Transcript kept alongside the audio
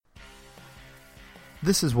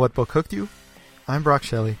This is What Book Hooked You? I'm Brock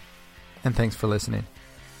Shelley, and thanks for listening.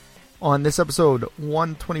 On this episode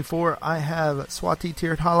 124, I have Swati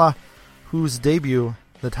Teerdhala, whose debut,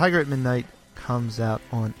 The Tiger at Midnight, comes out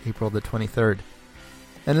on April the 23rd.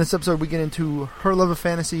 And in this episode, we get into her love of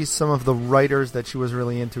fantasy, some of the writers that she was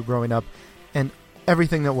really into growing up, and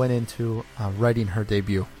everything that went into writing her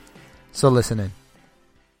debut. So listen in.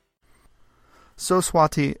 So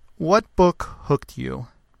Swati, what book hooked you?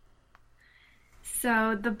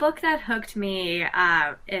 So the book that hooked me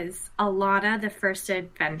is Alana, the First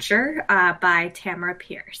Adventure by Tamara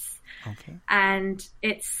Pierce. Okay. And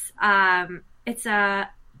it's a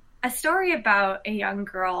story about a young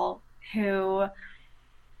girl who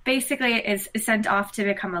basically is sent off to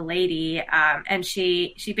become a lady, and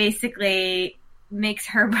she basically makes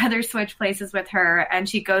her brother switch places with her, and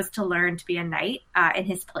she goes to learn to be a knight in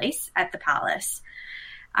his place at the palace.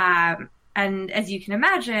 And as you can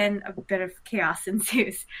imagine, a bit of chaos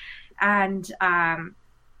ensues. And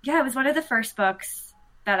it was one of the first books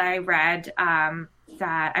that I read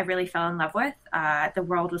that I really fell in love with. The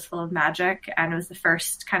world was full of magic, and it was the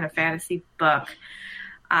first kind of fantasy book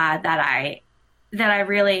that I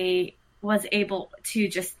really was able to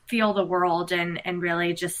just feel the world and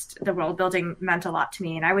really just the world building meant a lot to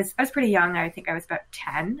me. And I was pretty young. I think I was about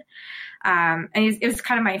 10. And it was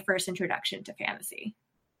kind of my first introduction to fantasy.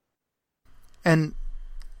 And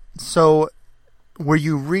so were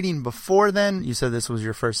you reading before then? You said this was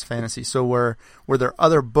your first fantasy. So were there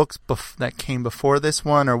other books that came before this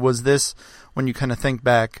one? Or was this, when you kind of think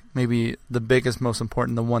back, maybe the biggest, most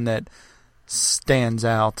important, the one that stands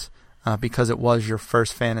out because it was your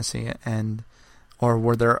first fantasy? Or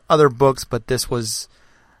were there other books, but this was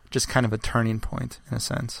just kind of a turning point in a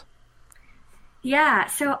sense? Yeah,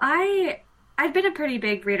 so I'd been a pretty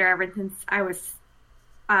big reader ever since I was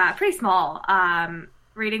pretty small.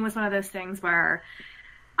 Reading was one of those things where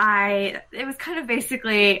it was kind of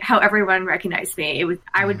basically how everyone recognized me.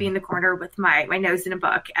 I would be in the corner with my nose in a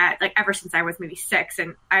book ever since I was maybe 6.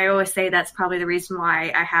 And I always say that's probably the reason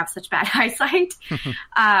why I have such bad eyesight.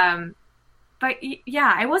 But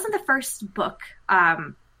yeah, it wasn't the first book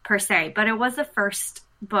per se, but it was the first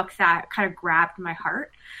book that kind of grabbed my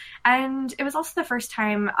heart. And it was also the first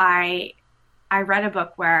time I read a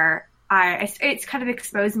book where it's kind of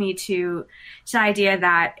exposed me to the idea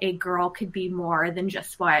that a girl could be more than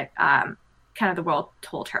just what kind of the world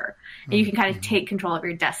told her. And you can kind of take control of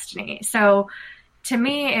your destiny. So to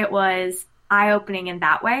me, it was eye-opening in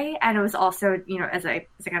that way. And it was also, as I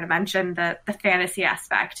kind of mentioned, the fantasy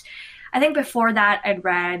aspect. I think before that, I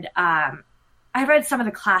read some of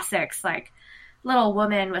the classics, like Little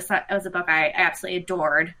Woman was a book I absolutely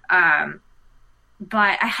adored.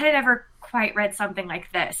 But I hadn't ever quite read something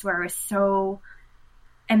like this, where it was so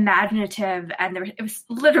imaginative, and it was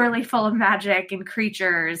literally full of magic and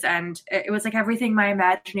creatures, and it was like everything my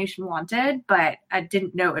imagination wanted, but I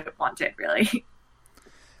didn't know it wanted, really.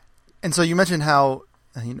 And so you mentioned how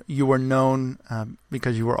you were known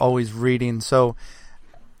because you were always reading. So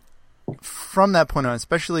from that point on,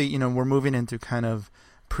 especially, we're moving into kind of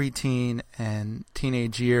preteen and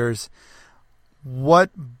teenage years. What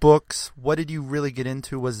books, what did you really get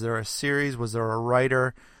into? Was there a series? Was there a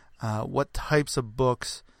writer? What types of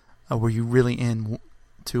books were you really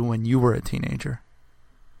into when you were a teenager?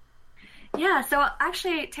 Yeah, so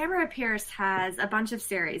actually Tamara Pierce has a bunch of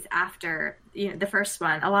series after the first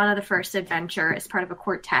one. Alana, the First Adventure is part of a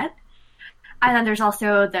quartet. And then there's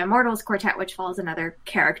also the Immortals Quartet, which follows another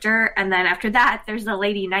character. And then after that, there's the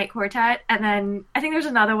Lady Knight Quartet. And then I think there's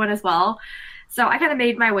another one as well. So I kind of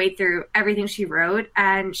made my way through everything she wrote,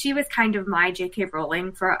 and she was kind of my J.K.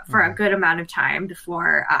 Rowling for a good amount of time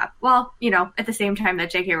before, at the same time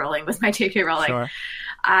that J.K. Rowling was my J.K. Rowling. Sure.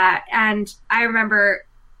 And I remember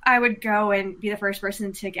I would go and be the first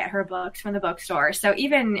person to get her books from the bookstore. So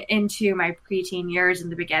even into my preteen years in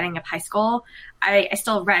the beginning of high school, I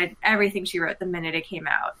still read everything she wrote the minute it came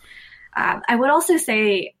out. I would also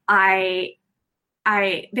say I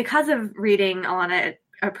because of reading Alana at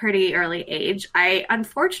a pretty early age, I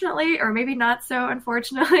unfortunately, or maybe not so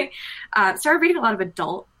unfortunately, started reading a lot of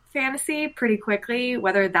adult fantasy pretty quickly.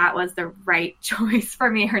 Whether that was the right choice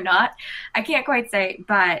for me or not, I can't quite say,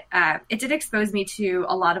 but it did expose me to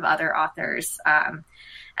a lot of other authors. And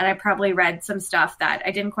I probably read some stuff that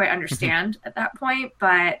I didn't quite understand at that point,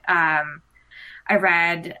 but I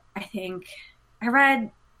read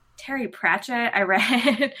Terry Pratchett. I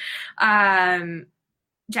read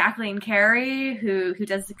Jacqueline Carey, who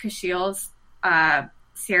does the Cashil's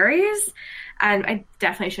series, and I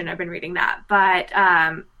definitely shouldn't have been reading that. But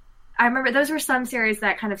I remember those were some series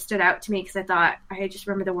that kind of stood out to me because I just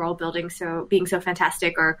remember the world building being so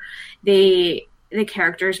fantastic, or the the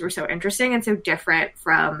characters were so interesting and so different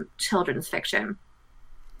from children's fiction.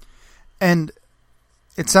 And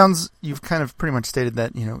it sounds, you've kind of pretty much stated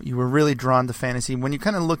that, you were really drawn to fantasy. When you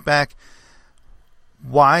kind of look back,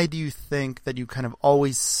 why do you think that you kind of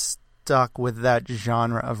always stuck with that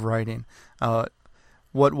genre of writing?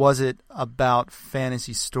 What was it about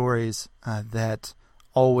fantasy stories that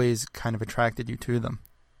always kind of attracted you to them?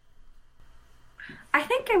 I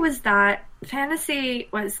think it was that fantasy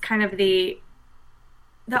was kind of the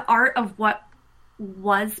art of what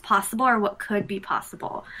was possible or what could be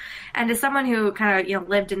possible. And as someone who kind of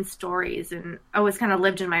lived in stories and always kind of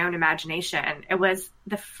lived in my own imagination, it was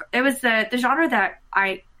the genre that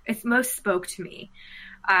it most spoke to me.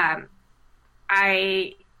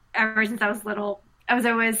 I ever since I was little, I was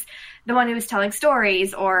always the one who was telling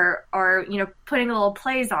stories or putting little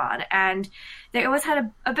plays on, and they always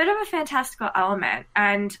had a bit of a fantastical element.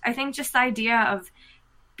 And I think just the idea of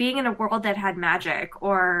being in a world that had magic,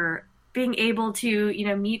 or being able to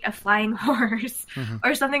meet a flying horse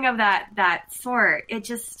or something of that sort,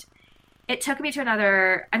 it took me to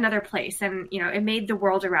another place, and it made the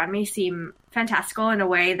world around me seem fantastical in a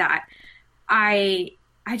way that I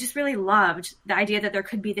just really loved. The idea that there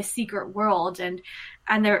could be this secret world, and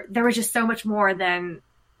there was just so much more than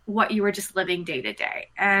what you were just living day to day.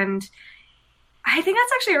 And I think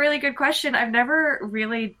that's actually a really good question. I've never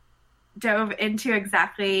really dove into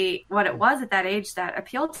exactly what it was at that age that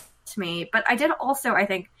appealed to me, but I did also, I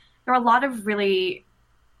think there were a lot of really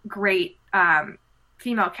great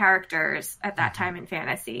female characters at that time in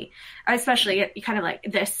fantasy, especially at kind of like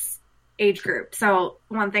this age group. So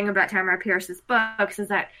one thing about Tamara Pierce's books is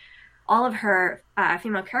that all of her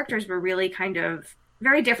female characters were really kind of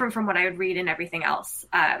very different from what I would read in everything else,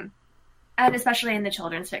 and especially in the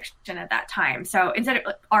children's fiction at that time. So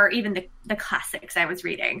or even the classics I was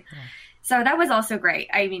reading. Yeah. So that was also great.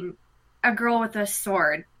 I mean, a girl with a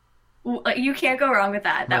sword, you can't go wrong with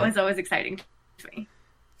that. That was always exciting to me.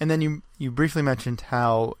 And then you briefly mentioned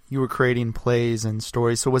how you were creating plays and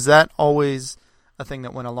stories. So was that always a thing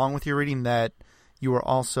that went along with your reading, that you were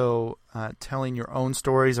also telling your own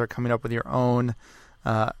stories or coming up with your own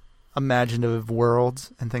imaginative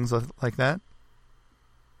worlds and things like that?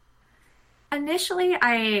 Initially,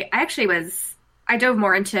 I dove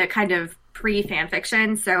more into kind of pre-fan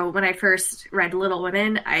fiction. So when I first read Little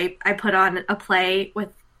Women, I put on a play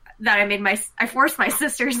that I forced my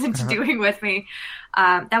sisters into doing with me.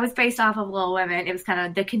 That was based off of Little Women. It was kind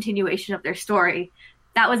of the continuation of their story.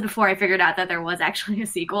 That was before I figured out that there was actually a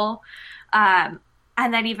sequel. And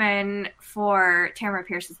then even for Tamara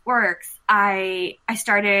Pierce's works, I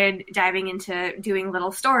started diving into doing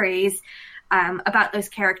little stories about those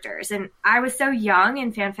characters. And I was so young,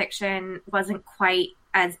 and fan fiction wasn't quite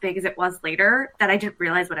as big as it was later, that I didn't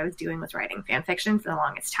realize what I was doing was writing fan fiction for the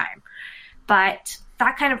longest time. But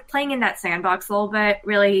that kind of playing in that sandbox a little bit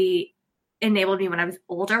really enabled me when I was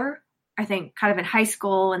older, I think kind of in high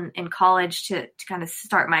school and in college, to kind of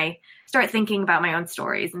start thinking about my own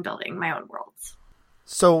stories and building my own worlds.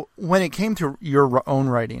 So when it came to your own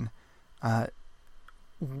writing,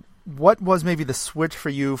 what was maybe the switch for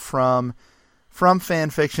you from fan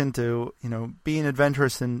fiction to, being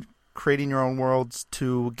adventurous and creating your own worlds,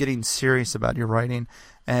 to getting serious about your writing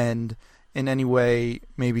and in any way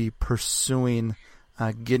maybe pursuing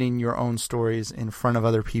getting your own stories in front of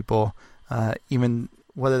other people, even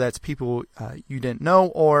whether that's people you didn't know,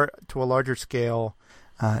 or to a larger scale,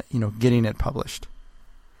 getting it published?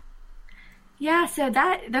 Yeah, so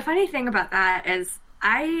the funny thing about that is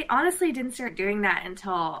I honestly didn't start doing that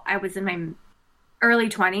until I was in my early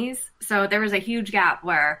 20s. So there was a huge gap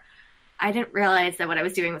where I didn't realize that what I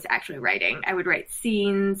was doing was actually writing. I would write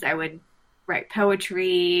scenes, I would write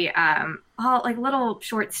poetry, all like little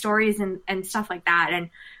short stories and stuff like that.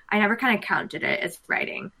 And I never kind of counted it as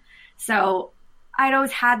writing. So I'd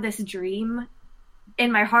always had this dream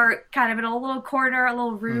in my heart, kind of in a little corner, a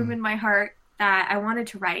little room in my heart, that I wanted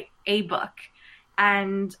to write a book.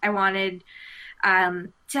 And I wanted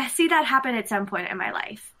to see that happen at some point in my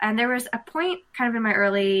life. And there was a point kind of in my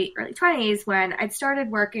early 20s when I'd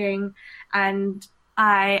started working, and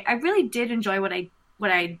I really did enjoy what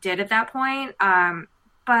I did at that point.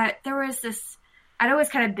 But there was this, I'd always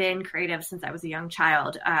kind of been creative since I was a young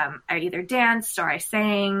child. I either danced or I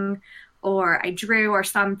sang or I drew or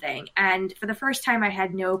something. And for the first time, I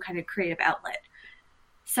had no kind of creative outlet.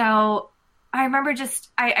 So I remember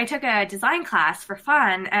I took a design class for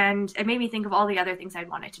fun, and it made me think of all the other things I'd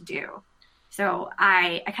wanted to do. So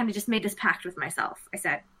I kind of just made this pact with myself. I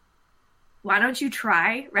said, why don't you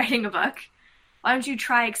try writing a book? Why don't you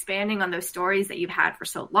try expanding on those stories that you've had for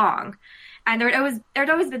so long? And there'd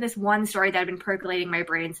always been this one story that had been percolating in my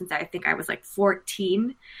brain since I think I was like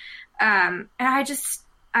 14. And I just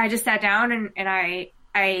sat down and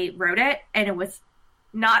I wrote it, and it was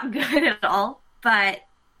not good at all. But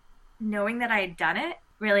knowing that I had done it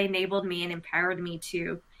really enabled me and empowered me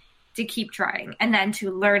to keep trying, and then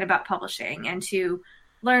to learn about publishing and to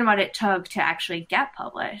learn what it took to actually get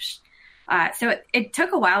published. So it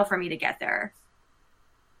took a while for me to get there.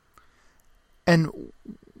 And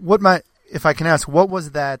if I can ask, what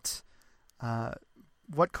was that,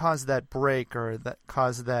 what caused that break, or that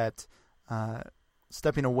caused that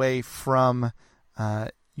stepping away from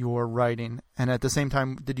your writing? And at the same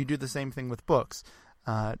time, did you do the same thing with books,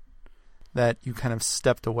 that you kind of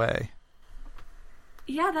stepped away?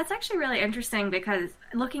 Yeah, that's actually really interesting, because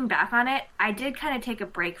looking back on it, I did kind of take a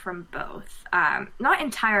break from both. Not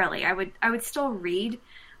entirely. I would still read,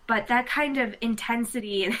 but that kind of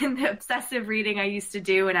intensity and the obsessive reading I used to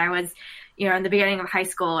do when I was, in the beginning of high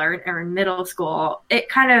school or in middle school, it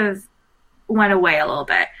kind of went away a little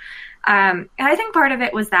bit. And I think part of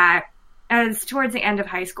it was that as towards the end of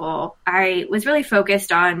high school, I was really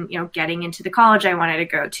focused on, getting into the college I wanted to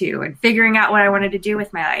go to and figuring out what I wanted to do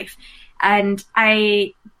with my life. And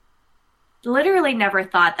I literally never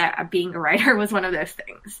thought that being a writer was one of those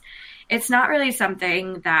things. It's not really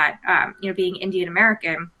something that, being Indian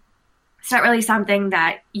American, it's not really something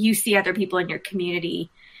that you see other people in your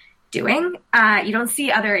community doing. You don't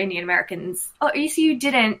see other Indian Americans. Oh, you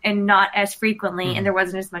didn't, and not as frequently, and there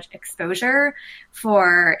wasn't as much exposure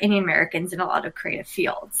for Indian Americans in a lot of creative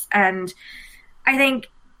fields. And I think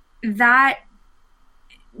that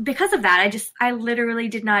because of that, I literally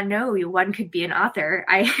did not know one could be an author.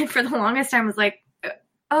 I, for the longest time, was like,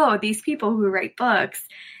 oh, these people who write books,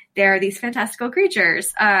 they're these fantastical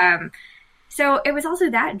creatures. So it was also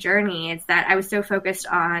that journey. It's that I was so focused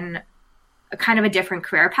on a kind of a different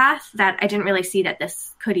career path that I didn't really see that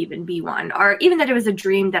this could even be one, or even that it was a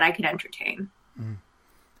dream that I could entertain.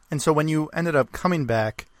 And so when you ended up coming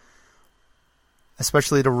back,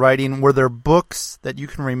 especially to writing, were there books that you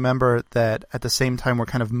can remember that at the same time were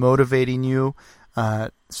kind of motivating you,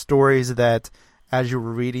 stories that as you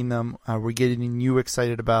were reading them were getting you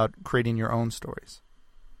excited about creating your own stories?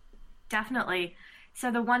 Definitely.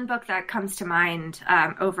 So the one book that comes to mind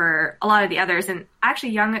over a lot of the others, and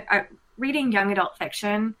actually reading young adult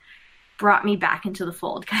fiction brought me back into the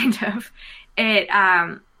fold, kind of.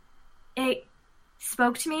 It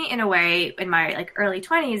spoke to me in a way in my early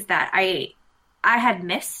 20s that I had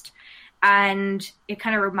missed, and it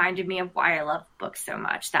kind of reminded me of why I love books so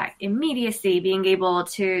much. That immediacy, being able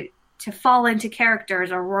to fall into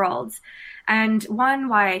characters or worlds. And one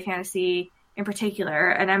YA fantasy in particular,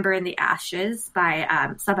 An Ember in the Ashes by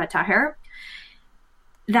Sabaa Tahir,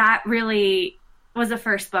 that really was the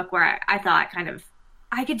first book where I thought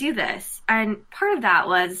I could do this. And part of that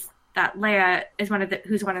was that Leia is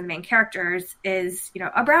who's one of the main characters, is,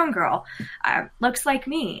 a brown girl, looks like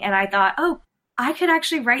me. And I thought, oh, I could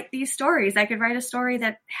actually write these stories. I could write a story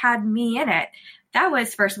that had me in it. That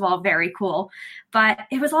was, first of all, very cool. But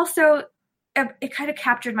it was also, it kind of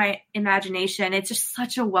captured my imagination. It's just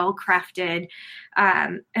such a well-crafted,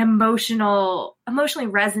 emotionally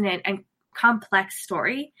resonant and complex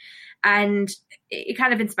story. And it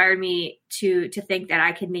kind of inspired me to think that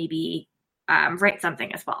I could maybe write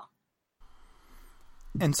something as well.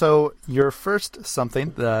 And so your the first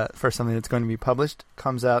something that's going to be published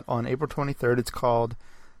comes out on April 23rd. It's called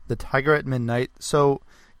The Tiger at Midnight. So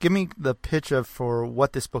give me the pitch for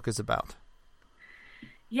what this book is about.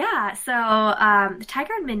 Yeah, so The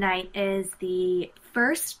Tiger at Midnight is the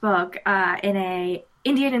first book in a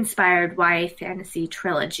Indian-inspired YA fantasy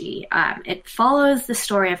trilogy. It follows the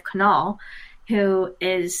story of Kunal, who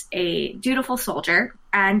is a dutiful soldier,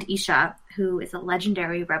 and Isha, who is a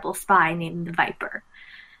legendary rebel spy named the Viper.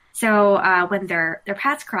 So when their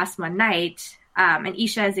paths cross one night, and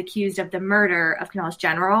Isha is accused of the murder of Kunal's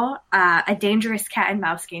general, a dangerous cat and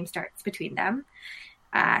mouse game starts between them.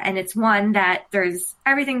 And it's one that there's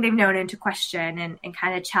everything they've known into question, and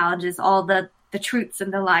kind of challenges all the truths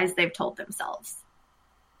and the lies they've told themselves.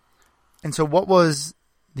 And so what was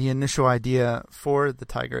the initial idea for The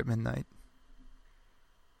Tiger at Midnight?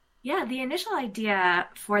 Yeah, the initial idea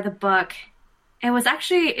for the book, it was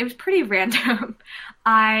pretty random.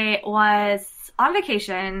 I was on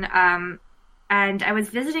vacation, and I was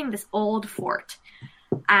visiting this old fort.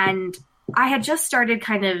 And I had just started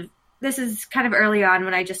this is kind of early on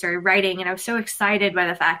when I just started writing, and I was so excited by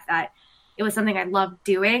the fact that it was something I loved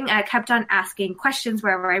doing. And I kept on asking questions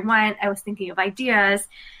wherever I went. I was thinking of ideas,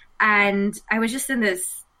 and I was just in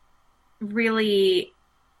this really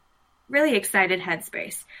really excited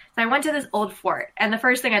headspace. So I went to this old fort, and the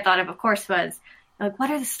first thing I thought of course, was like,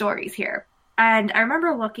 what are the stories here? And I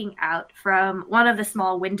remember looking out from one of the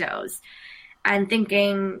small windows and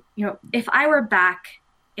thinking, if I were back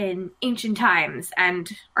in ancient times,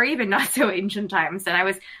 or even not so ancient times, and I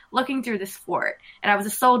was looking through this fort and I was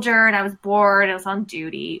a soldier and I was bored and I was on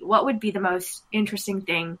duty, what would be the most interesting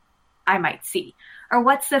thing I might see? Or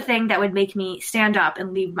what's the thing that would make me stand up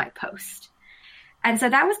and leave my post? And so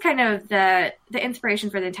that was kind of the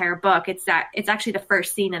inspiration for the entire book. It's actually the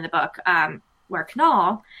first scene in the book, where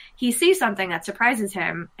Knall, he sees something that surprises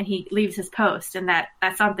him and he leaves his post, and that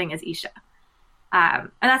something is Isha.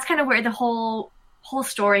 And that's kind of where the whole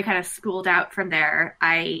story kind of spooled out from there.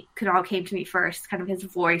 Knall came to me first, kind of his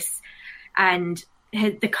voice and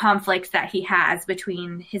the conflicts that he has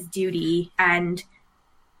between his duty and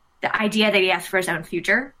the idea that he has for his own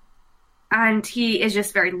future. And he is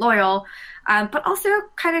just very loyal, but also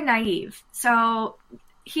kind of naive. So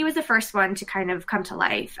he was the first one to kind of come to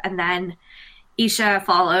life. And then Isha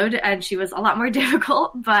followed, and she was a lot more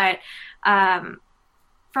difficult. But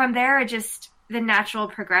from there, just the natural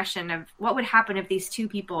progression of what would happen if these two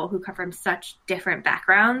people who come from such different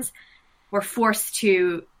backgrounds were forced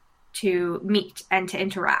to meet and to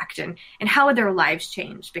interact, and how would their lives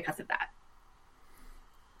change because of that.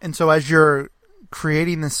 And so as you're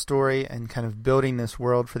creating this story and kind of building this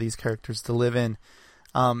world for these characters to live in,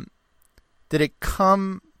 did it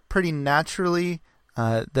come pretty naturally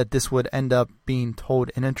that this would end up being told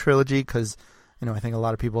in a trilogy? Because, I think a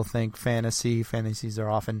lot of people think fantasies are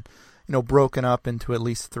often, broken up into at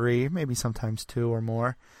least 3, maybe sometimes 2 or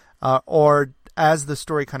more. Or as the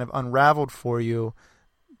story kind of unraveled for you,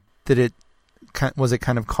 was it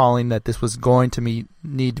kind of calling that this was going to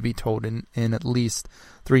need to be told in at least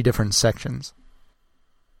 3 different sections?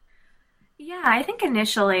 Yeah, I think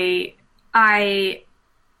initially I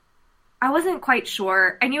wasn't quite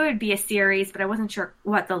sure. I knew it would be a series, but I wasn't sure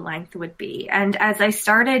what the length would be. And as I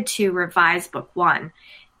started to revise book 1,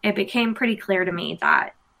 it became pretty clear to me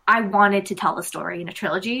that I wanted to tell the story in a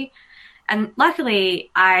trilogy. And luckily,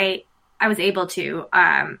 I was able to.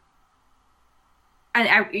 And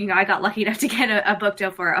I got lucky enough to get a book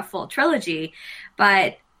deal for a full trilogy.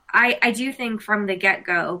 But I do think from the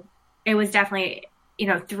get-go, it was definitely,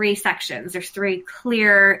 3 sections. There's 3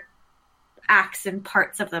 clear acts and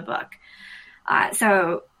parts of the book.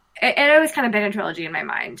 So it always kind of been a trilogy in my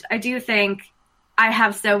mind. I do think I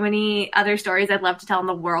have so many other stories I'd love to tell in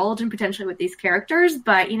the world and potentially with these characters,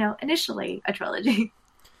 but, initially a trilogy.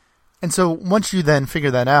 And so once you then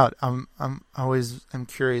figure that out, I'm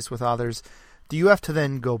curious with authors, do you have to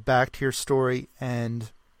then go back to your story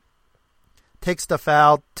and take stuff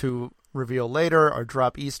out to reveal later or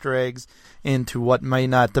drop Easter eggs into what may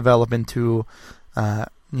not develop into,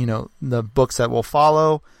 the books that will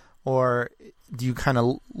follow? Or do you kind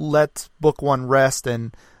of let book 1 rest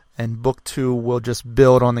and book 2 will just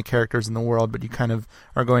build on the characters in the world, but you kind of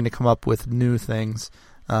are going to come up with new things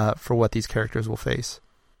for what these characters will face?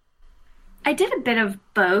 I did a bit of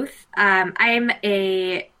both. I'm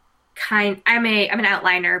an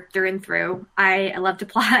outliner through and through. I love to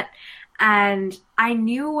plot, and I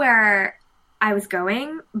knew where I was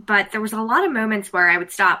going, but there was a lot of moments where I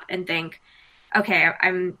would stop and think, okay,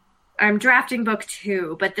 I'm drafting book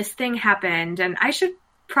 2, but this thing happened, and I should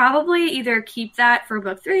probably either keep that for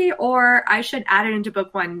book 3 or I should add it into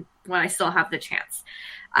book 1 when I still have the chance.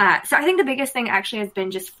 So I think the biggest thing actually has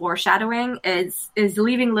been just foreshadowing, is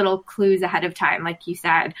leaving little clues ahead of time, like you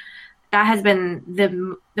said. That has been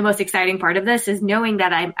the most exciting part of this, is knowing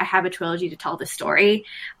that I have a trilogy to tell the story.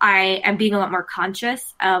 I am being a lot more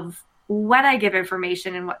conscious of when I give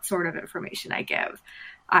information and what sort of information I give,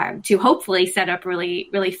 to hopefully set up really,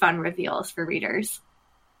 really fun reveals for readers.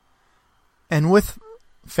 And with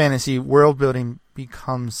fantasy, world building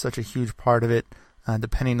becomes such a huge part of it,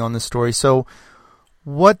 depending on the story. So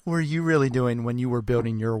what were you really doing when you were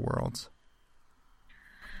building your worlds?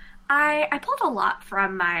 I pulled a lot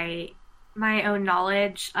from my own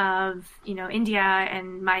knowledge of, India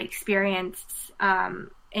and my experience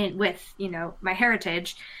with, my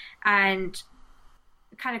heritage, and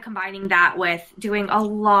kind of combining that with doing a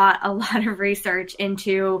lot of research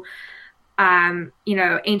into,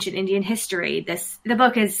 ancient Indian history. The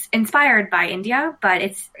book is inspired by India, but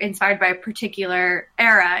it's inspired by a particular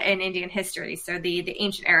era in Indian history. So the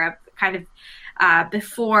ancient era, kind of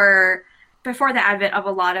before the advent of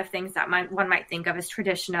a lot of things that one might think of as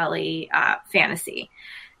traditionally fantasy.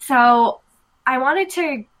 So I wanted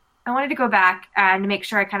to go back and make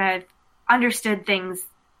sure I kind of understood things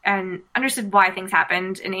and understood why things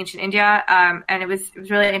happened in ancient India. And it was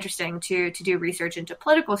really interesting to do research into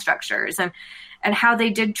political structures and how they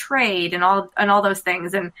did trade and all those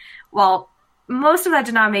things. And while most of that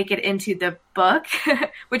did not make it into the book,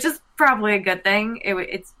 which is probably a good thing,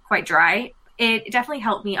 it's quite dry. It definitely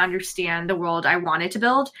helped me understand the world I wanted to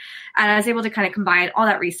build. And I was able to kind of combine all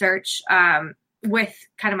that research with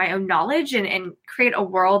kind of my own knowledge and create a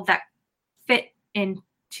world that fit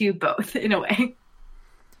into both in a way.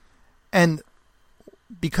 And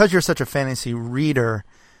because you're such a fantasy reader,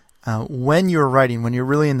 when you're writing, when you're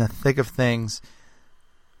really in the thick of things,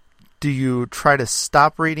 do you try to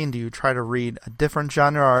stop reading? Do you try to read a different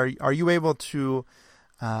genre? Are you able to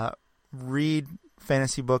read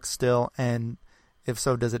fantasy books still? And if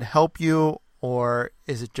so, does it help you, or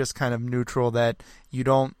is it just kind of neutral that you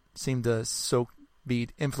don't seem to be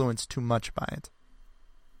influenced too much by it?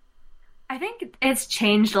 I think it's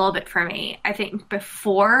changed a little bit for me. I think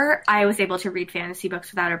before I was able to read fantasy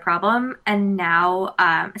books without a problem. And now,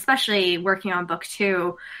 especially working on book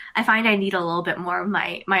 2, I find I need a little bit more of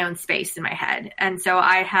my own space in my head. And so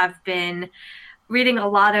I have been reading a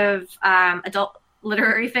lot of adult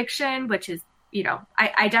literary fiction, which is,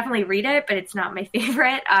 I definitely read it, but it's not my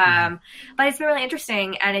favorite. But it's been really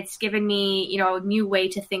interesting, and it's given me, a new way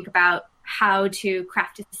to think about how to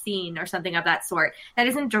craft a scene or something of that sort that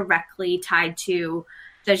isn't directly tied to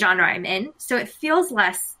the genre I'm in. So it feels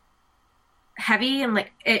less heavy, and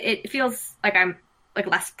like it feels like I'm like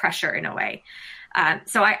less pressure in a way.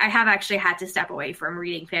 So I have actually had to step away from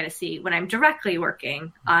reading fantasy when I'm directly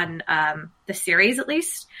working on the series, at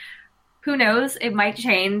least. Who knows? It might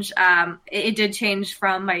change. It did change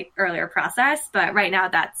from my earlier process, but right now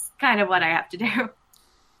that's kind of what I have to do.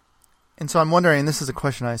 And so I'm wondering, and this is a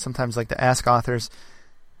question I sometimes like to ask authors,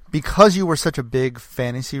 because you were such a big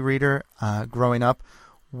fantasy reader growing up,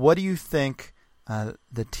 what do you think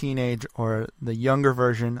the teenage or the younger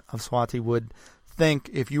version of Swati would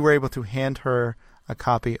think if you were able to hand her a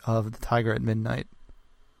copy of The Tiger at Midnight?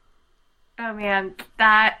 Oh man,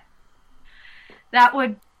 that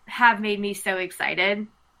would have made me so excited.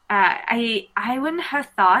 I wouldn't have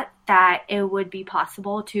thought that it would be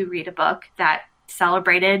possible to read a book that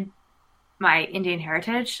celebrated my Indian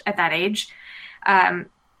heritage at that age.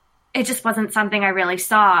 It just wasn't something I really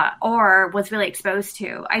saw or was really exposed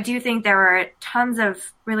to. I do think there were tons of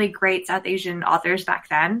really great South Asian authors back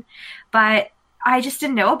then, but I just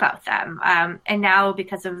didn't know about them. And now,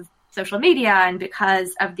 because of social media and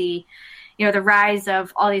because of the rise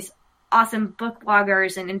of all these awesome book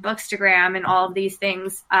bloggers and Bookstagram and all of these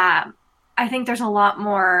things, I think there's a lot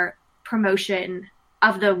more promotion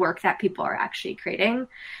of the work that people are actually creating.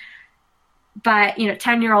 But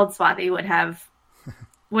 10-year-old Swati would have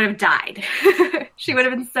died. She would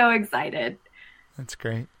have been so excited. That's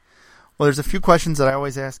great. Well, there's a few questions that I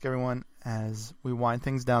always ask everyone as we wind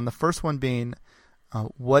things down. The first one being,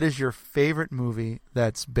 what is your favorite movie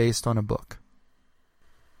that's based on a book?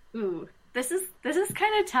 Ooh, this is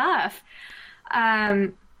kind of tough.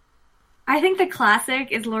 I think the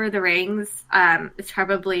classic is Lord of the Rings. It's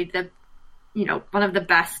probably the one of the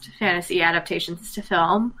best fantasy adaptations to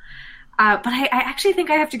film. But I actually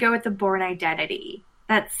think I have to go with The Bourne Identity.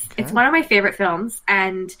 It's one of my favorite films,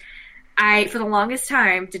 and I, for the longest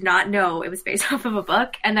time, did not know it was based off of a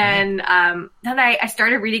book. And then I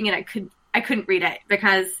started reading it. I couldn't read it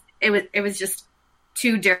because it was just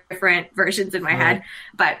two different versions in my head.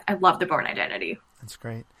 But I love The Bourne Identity. That's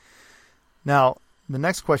great. Now, the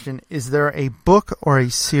next question, is there a book or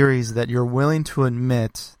a series that you're willing to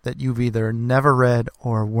admit that you've either never read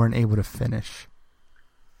or weren't able to finish?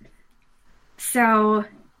 So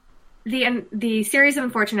the series of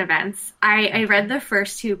unfortunate events, I read the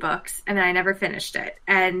first 2 books and then I never finished it.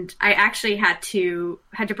 And I actually had to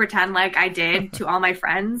pretend like I did to all my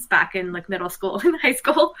friends back in like middle school and high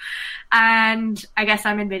school. And I guess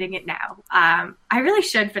I'm admitting it now. I really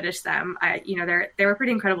should finish them. They were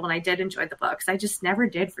pretty incredible and I did enjoy the books. I just never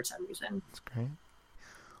did for some reason. That's great.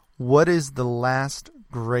 What is the last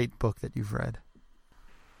great book that you've read?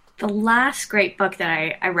 The last great book that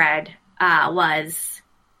I read was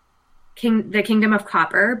The Kingdom of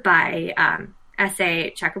Copper by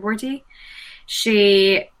S.A. Chakraborty.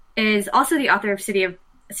 She is also the author of City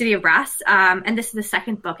of Brass, and this is the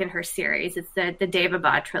second book in her series. It's the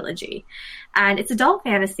Devabad trilogy, and it's adult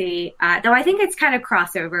fantasy, though I think it's kind of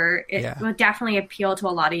crossover. It would definitely appeal to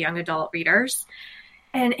a lot of young adult readers,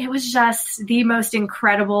 and it was just the most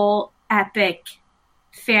incredible, epic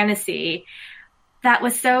fantasy that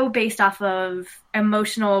was so based off of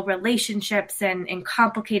emotional relationships and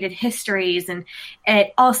complicated histories. And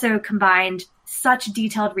it also combined such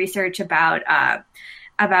detailed research about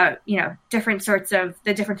about, different sorts of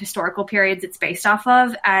the different historical periods it's based off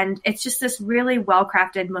of. And it's just this really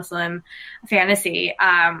well-crafted Muslim fantasy.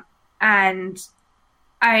 And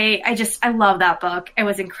I love that book. It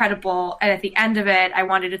was incredible. And at the end of it, I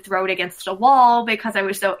wanted to throw it against a wall because I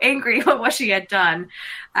was so angry at what she had done.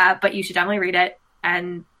 But you should definitely read it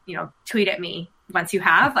and, tweet at me once you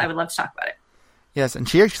have. I would love to talk about it. Yes. And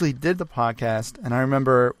she actually did the podcast. And I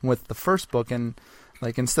remember with the first book, and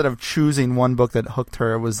like, instead of choosing one book that hooked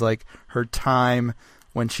her, it was like her time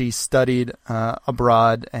when she studied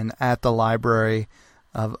abroad and at the library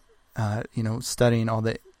of, studying all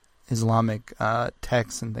the Islamic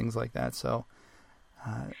texts and things like that. So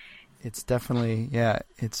it's definitely,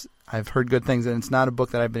 I've heard good things, and it's not a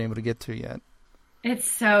book that I've been able to get to yet. It's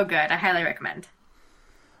so good. I highly recommend.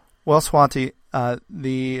 Well, Swati,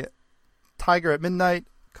 the Tiger at Midnight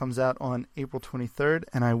comes out on April 23rd,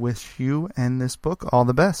 and I wish you and this book all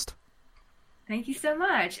the best. Thank you so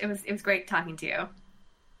much. It was great talking to you.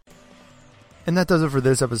 And that does it for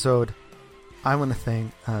this episode. I want to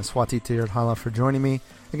thank Swati Teerdhala for joining me.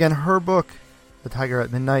 Again, her book, The Tiger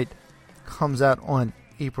at Midnight, comes out on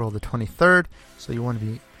April the 23rd, so you want to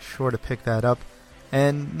be sure to pick that up.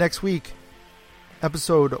 And next week,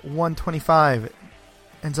 episode 125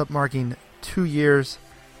 ends up marking 2 years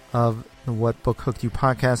of the What Book Hooked You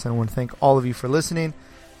podcast. And I want to thank all of you for listening,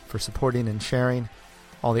 for supporting and sharing,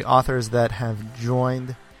 all the authors that have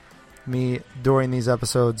joined me during these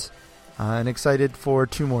episodes, and excited for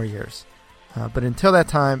 2 more years. But until that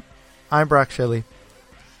time, I'm Brock Shelley.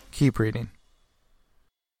 Keep reading.